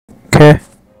Okay.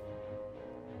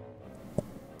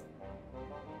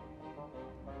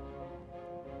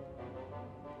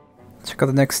 Check out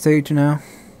the next stage now.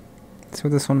 Let's see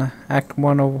what this one, Act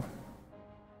 1 or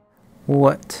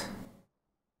what?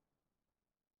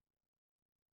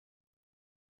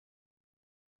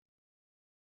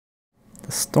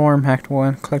 The Storm, Act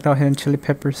 1. Collect all hidden chili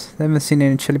peppers. They haven't seen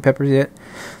any chili peppers yet.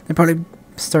 They probably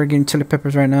start getting chili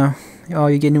peppers right now. Oh,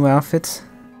 you get new outfits.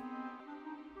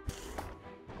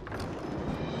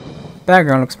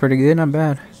 Background looks pretty good, not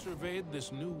bad. He surveyed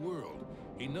this new world.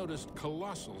 He noticed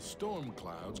colossal storm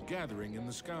clouds gathering in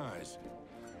the skies.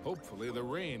 Hopefully the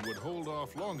rain would hold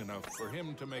off long enough for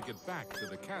him to make it back to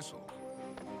the castle.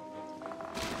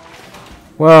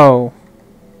 Whoa.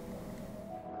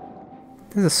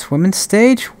 There's a swimming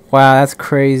stage? Wow, that's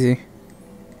crazy.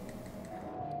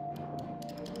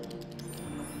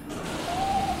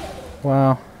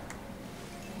 Wow.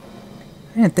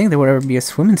 I didn't think there would ever be a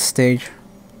swimming stage.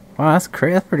 Wow, that's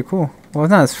crazy. That's pretty cool. Well,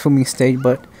 it's not a swimming stage,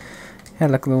 but it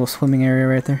had like a little swimming area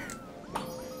right there.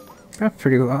 That's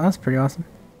pretty cool. That's pretty awesome.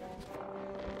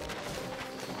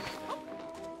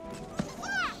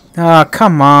 Oh,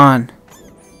 come on.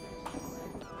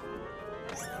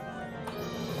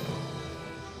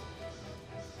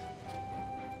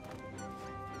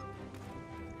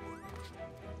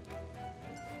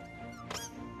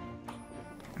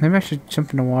 Maybe I should jump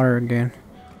in the water again.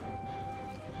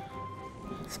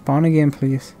 Spawn again,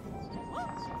 please.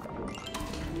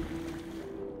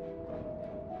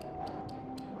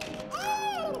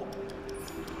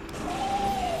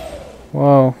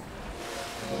 Whoa.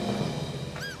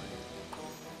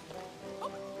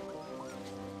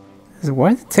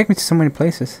 Why does it take me to so many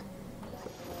places?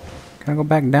 Can I go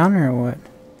back down there or what?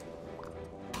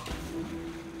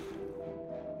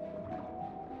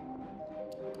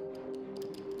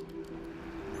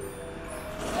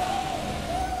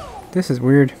 This is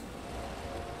weird.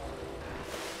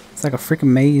 It's like a freaking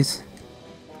maze.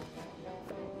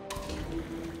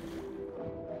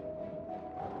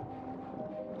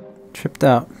 Tripped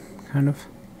out, kind of.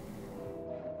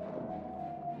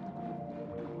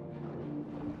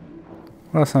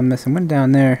 What else am I missing? Went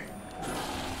down there.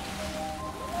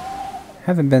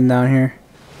 Haven't been down here.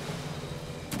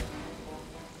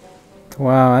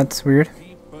 Wow, that's weird.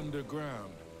 Deep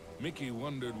underground, Mickey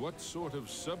wondered what sort of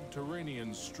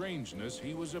subterranean strangeness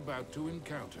he was about to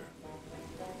encounter.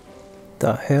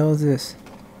 The hell is this?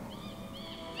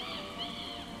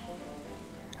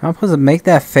 I'm supposed to make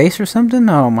that face or something?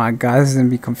 Oh my god, this is gonna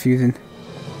be confusing.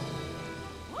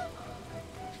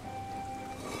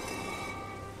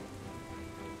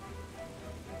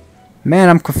 Man,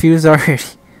 I'm confused already.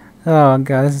 Oh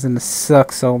god, this is gonna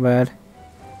suck so bad.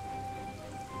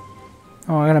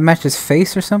 Oh, I gotta match his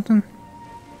face or something?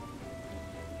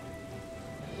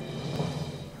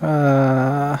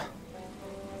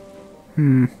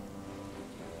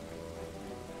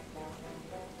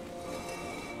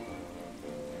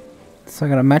 So I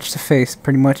gotta match the face,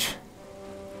 pretty much.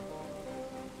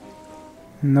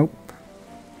 Nope.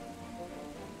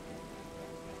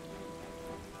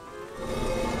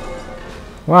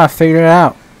 Wow, I figured it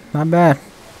out. Not bad.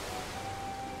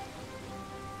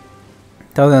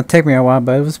 That was gonna take me a while,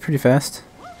 but it was pretty fast.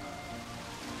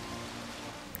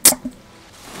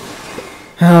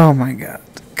 Oh my god.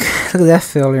 Look at that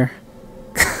failure.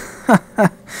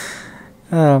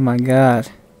 Oh my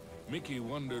god. Mickey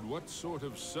wondered what sort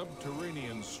of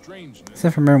subterranean strangeness. Let's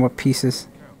have to remember what pieces.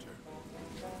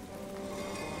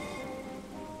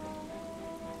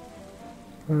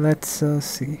 Let's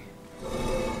see.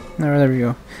 No, there we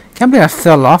go. Can't believe I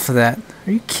fell off of that.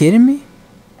 Are you kidding me?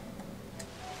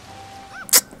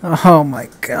 Oh my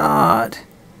god.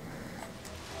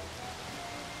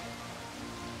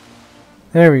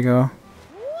 There we go.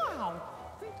 Wow!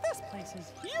 This place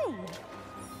is huge!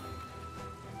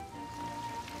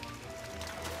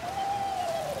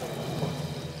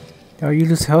 Oh, you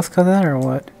lose health because of that or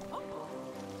what?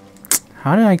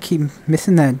 How did I keep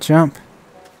missing that jump?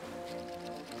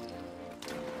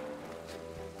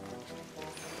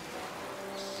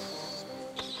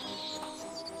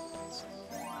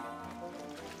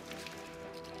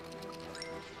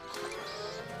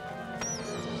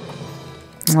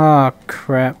 Oh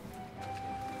crap.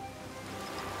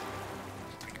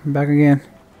 I'm back again.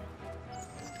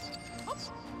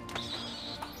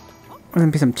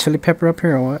 Gonna be some chili pepper up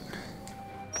here or what?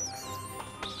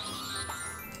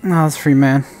 No, it's free,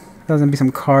 man. That was gonna be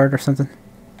some card or something.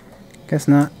 Guess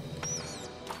not.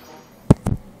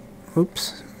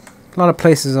 Oops. A lot of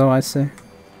places though, I'd say.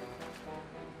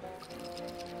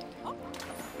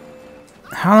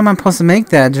 How am I supposed to make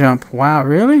that jump? Wow,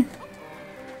 really?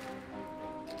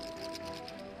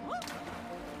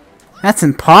 That's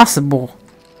impossible.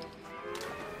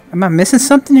 Am I missing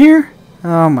something here?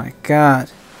 Oh my god.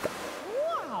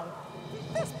 Wow!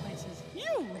 This place is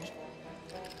huge!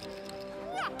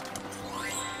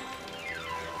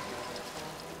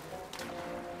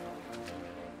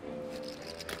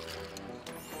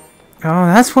 Oh,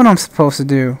 that's what I'm supposed to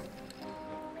do.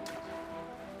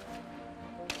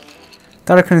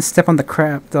 Thought I couldn't step on the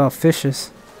crab, the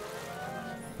fishes.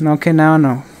 No, okay, now I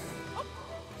know.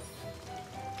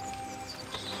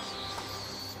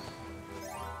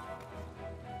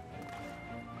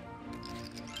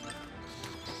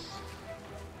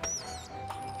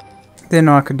 Didn't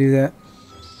know I could do that.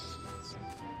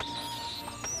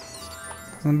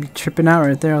 I'm gonna be tripping out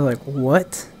right there. I was like,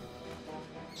 what?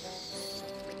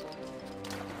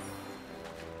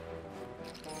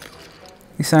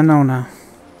 At least I know now.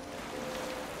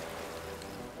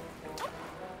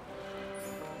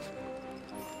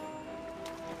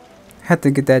 Had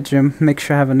to get that gem. Make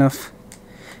sure I have enough.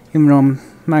 Even though I'm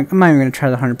not even gonna try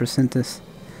to 100% this.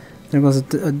 There goes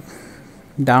a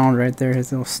down right there.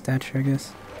 His little statue, I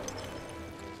guess.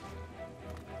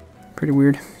 Pretty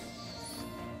weird.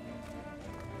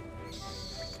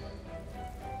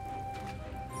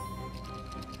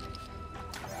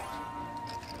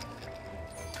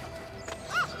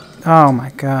 Oh my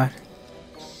god.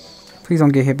 Please don't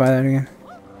get hit by that again.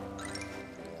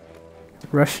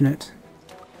 Rushing it.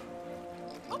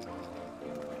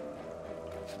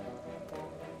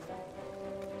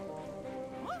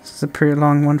 This is a pretty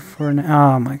long one for an...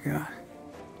 Oh my god.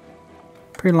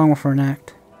 Pretty long one for an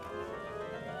act.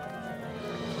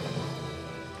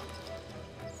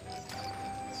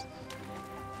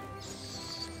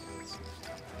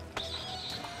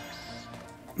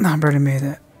 No, I barely made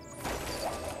that.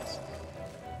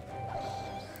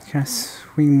 Can I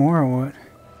swing more or what?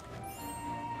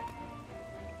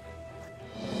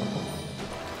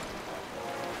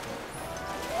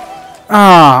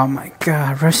 Oh my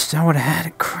god, rushed. I would have had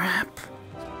it. Crap.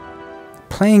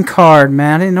 Playing card,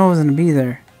 man. I didn't know it was gonna be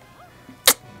there.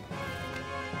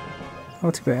 Oh,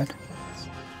 too bad.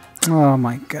 Oh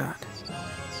my god.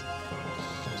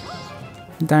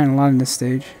 I'm dying a lot in this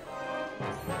stage.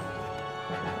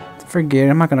 Forget it.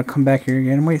 I'm not gonna come back here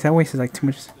again. Wait, that wasted like too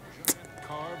much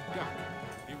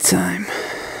time.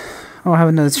 Oh, I'll have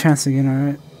another chance again,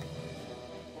 alright.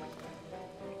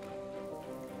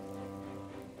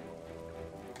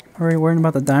 Are we worrying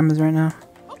about the diamonds right now?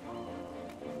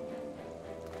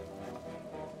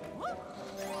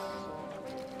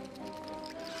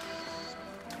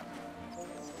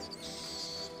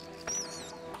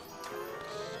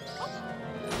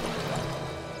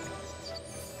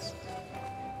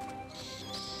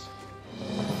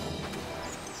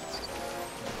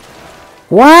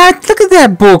 What? Look at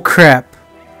that bull crap!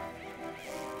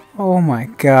 Oh my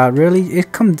god, really?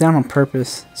 It comes down on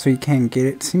purpose so you can't get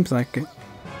it. Seems like it.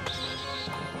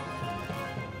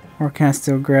 Or can I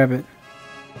still grab it?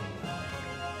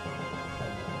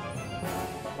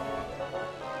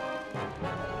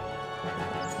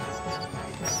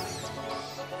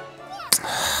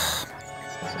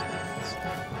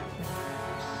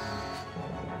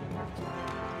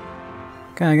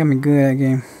 God, got me good at that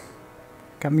game.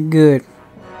 Got me good.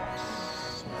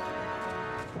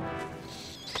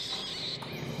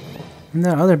 When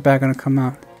that other bag gonna come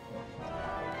out?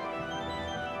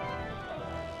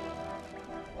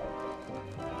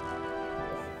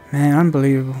 Man,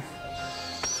 unbelievable.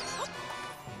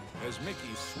 As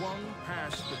Mickey swung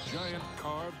past the giant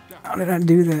carved duck. How did I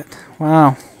do that?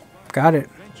 Wow. Got it.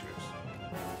 Adventures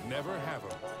never have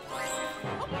 'em.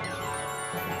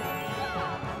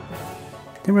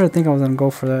 Didn't really think I was gonna go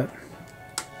for that.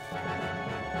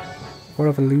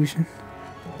 World of Illusion.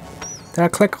 Did I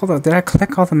collect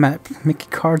all the Mickey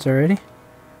cards already?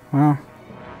 Wow.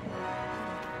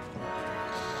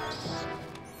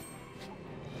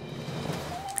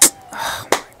 Oh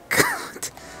my god.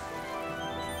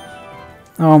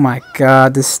 Oh my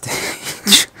god, this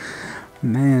stage.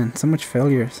 Man, so much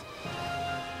failures.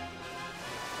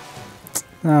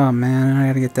 Oh man, I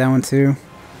gotta get that one too.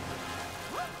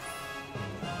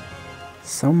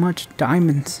 So much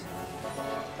diamonds.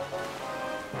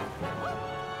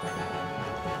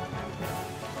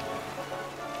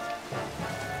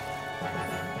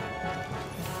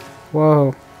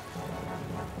 Whoa.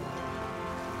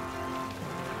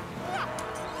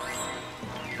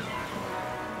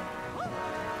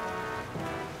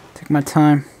 Take my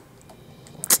time.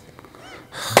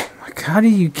 Oh my god,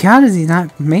 how does he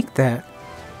not make that?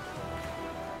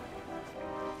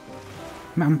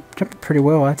 I'm jumping pretty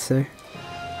well, I'd say.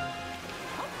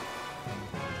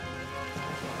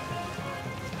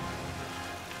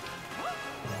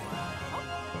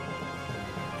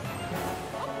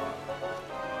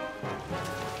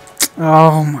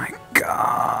 Oh my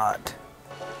god.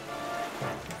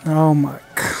 Oh my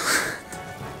god.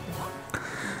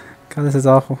 God, this is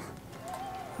awful.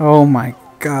 Oh my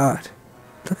god.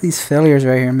 Look at these failures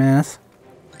right here, man.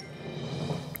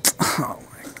 Oh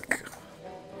my god.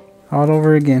 All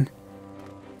over again.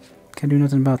 Can't do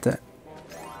nothing about that.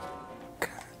 God,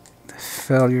 the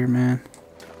failure, man.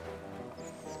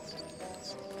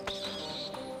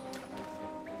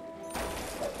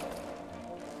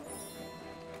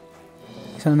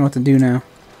 I don't know what to do now.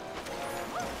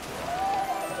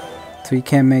 So you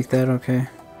can't make that, okay.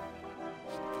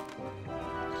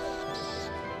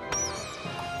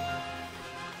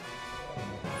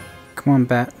 Come on,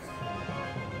 bat.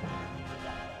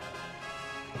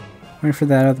 Wait for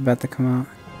that other bat to come out.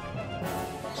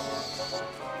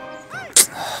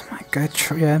 Oh my god,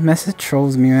 yeah, message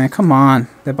trolls me, man. Come on.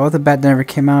 The other bat never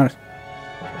came out.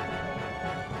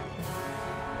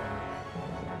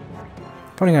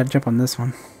 Probably gotta jump on this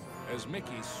one. As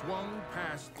Mickey swung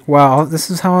past the Wow,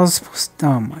 this is how I was supposed to.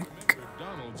 Oh my god.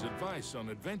 Donald's advice on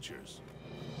adventures.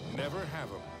 Never have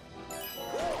them.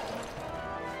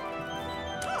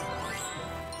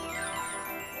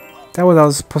 That was what I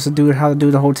was supposed to do, how to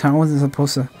do the whole time. I wasn't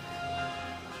supposed to.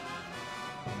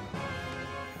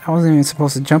 I wasn't even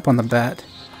supposed to jump on the bat.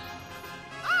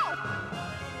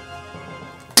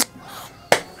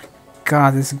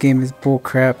 God, this game is bull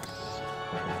crap.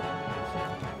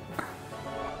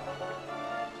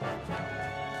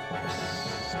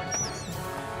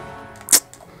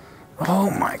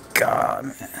 Oh my god,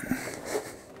 man.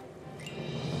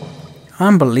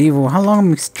 Unbelievable. How long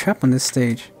am I trapped on this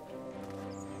stage?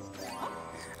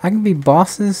 I can beat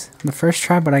bosses on the first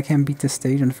try, but I can't beat this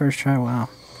stage on the first try. Wow.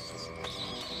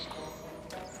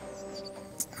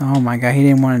 Oh my god, he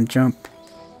didn't want to jump.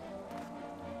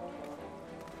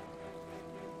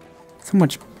 So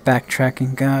much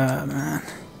backtracking. God, man.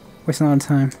 Wasting a lot of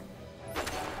time.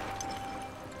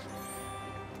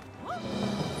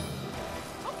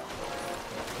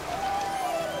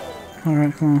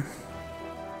 Alright, come on.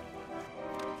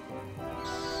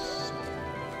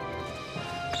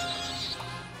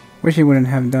 Wish he wouldn't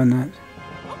have done that.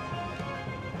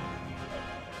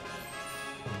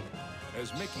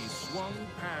 As Mickey swung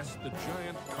past the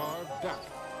giant carved duck,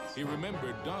 he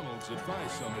remembered Donald's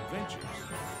advice on adventures.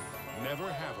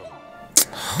 Never have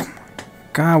them.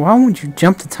 God, why won't you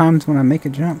jump the times when I make a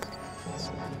jump?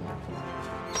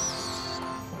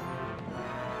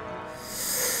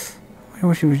 I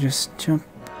wish he would just jump.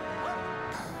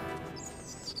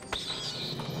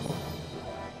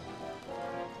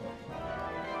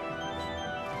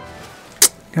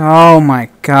 Oh my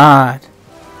god.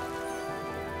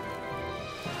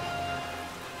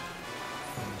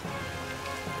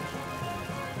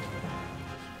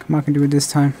 Come on, I can do it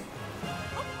this time.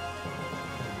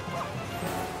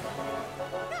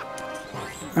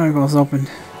 There it goes, opened.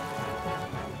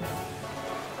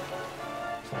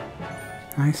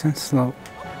 Nice and slow.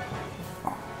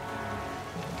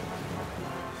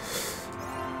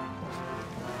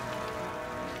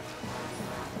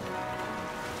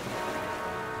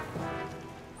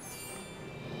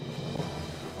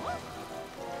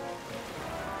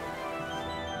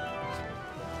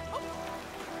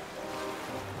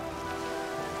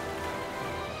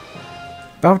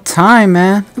 About time,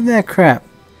 man. Look at that crap.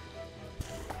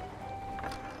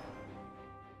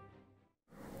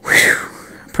 Whew.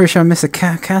 I'm pretty sure I missed a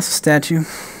castle statue.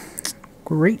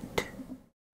 Great.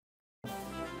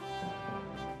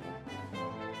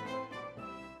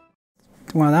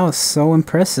 Wow, that was so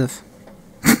impressive.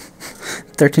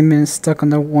 13 minutes stuck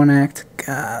on the one act.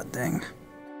 God dang.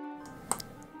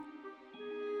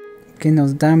 Getting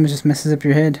those diamonds just messes up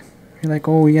your head. You're like,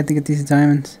 oh, you have to get these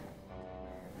diamonds.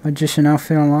 Magician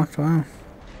outfit unlocked. Wow.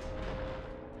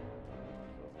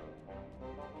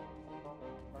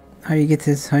 How do you get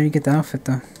this? How do you get the outfit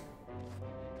though?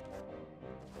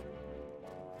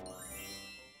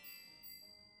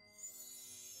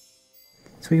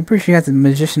 So you're pretty sure you got the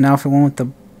magician outfit, one with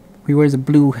the he wears a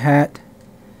blue hat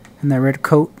and that red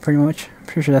coat, pretty much. I'm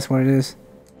pretty sure that's what it is.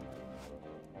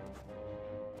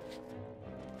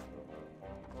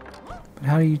 But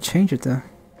how do you change it though?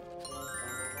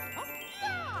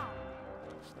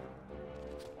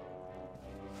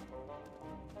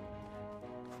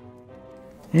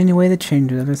 Any way to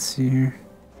change it? Let's see here.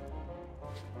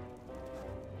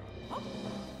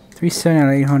 370 out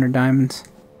of 800 diamonds.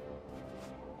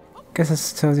 Guess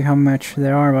this tells you how much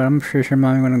there are, but I'm pretty sure I'm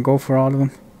not even gonna go for all of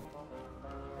them.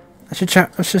 I should try.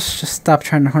 Let's just stop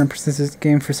trying to 100% this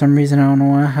game for some reason. I don't know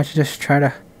why. I should just try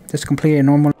to just complete it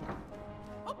normal.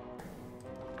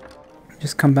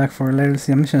 Just come back for it later. Let's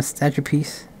see. I'm just gonna statue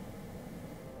piece.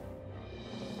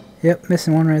 Yep,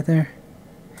 missing one right there.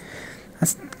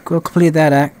 Let's go complete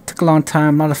that act. Took a long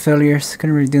time, a lot of failures.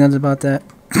 Couldn't really do nothing about that.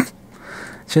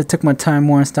 Should've took my time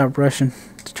more and stopped rushing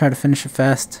to try to finish it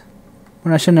fast.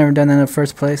 When I should never done that in the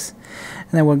first place.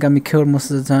 And that would got me killed most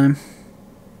of the time.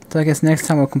 So I guess next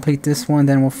time we'll complete this one,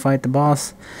 then we'll fight the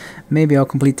boss. Maybe I'll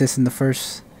complete this in the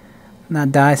first...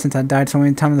 Not die, since I died so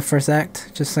many times in the first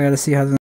act. Just so I gotta see how